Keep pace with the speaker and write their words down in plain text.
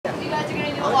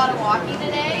do a lot of walking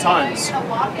today. Tons. You're gonna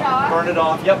walk it off. Burn it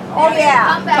off. Yep. Oh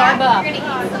yeah. Come back. Carb up. You're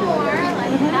gonna eat some more.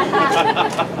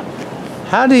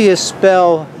 How do you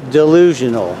spell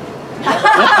delusional?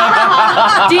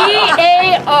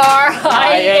 D-A-R-I-A-N.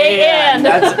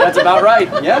 That's about right.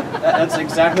 Yeah, that's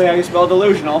exactly how you spell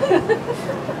delusional.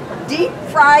 Deep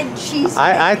fried cheese.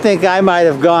 I think I might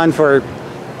have gone for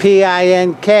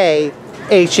P-I-N-K-H-A-T.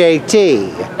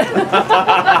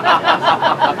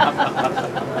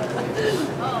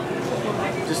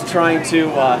 Just trying to,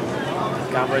 God,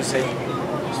 what did I say?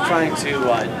 Just trying to,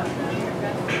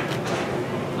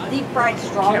 Deep fried can't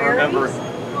strawberries. remember.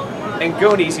 In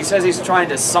Goonies, he says he's trying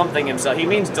to something himself. He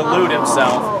means delude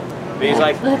himself. But he's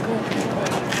like,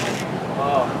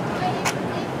 oh.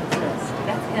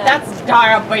 That's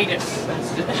diabetes.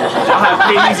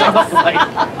 Diabetes on the flight.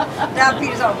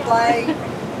 Diabetes on a plane.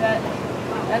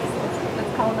 Let's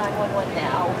call 911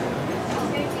 now.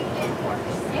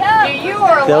 Yeah. You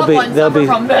or a loved one suffer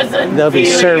from missing. They'll be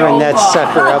serving that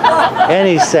sucker up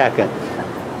any second.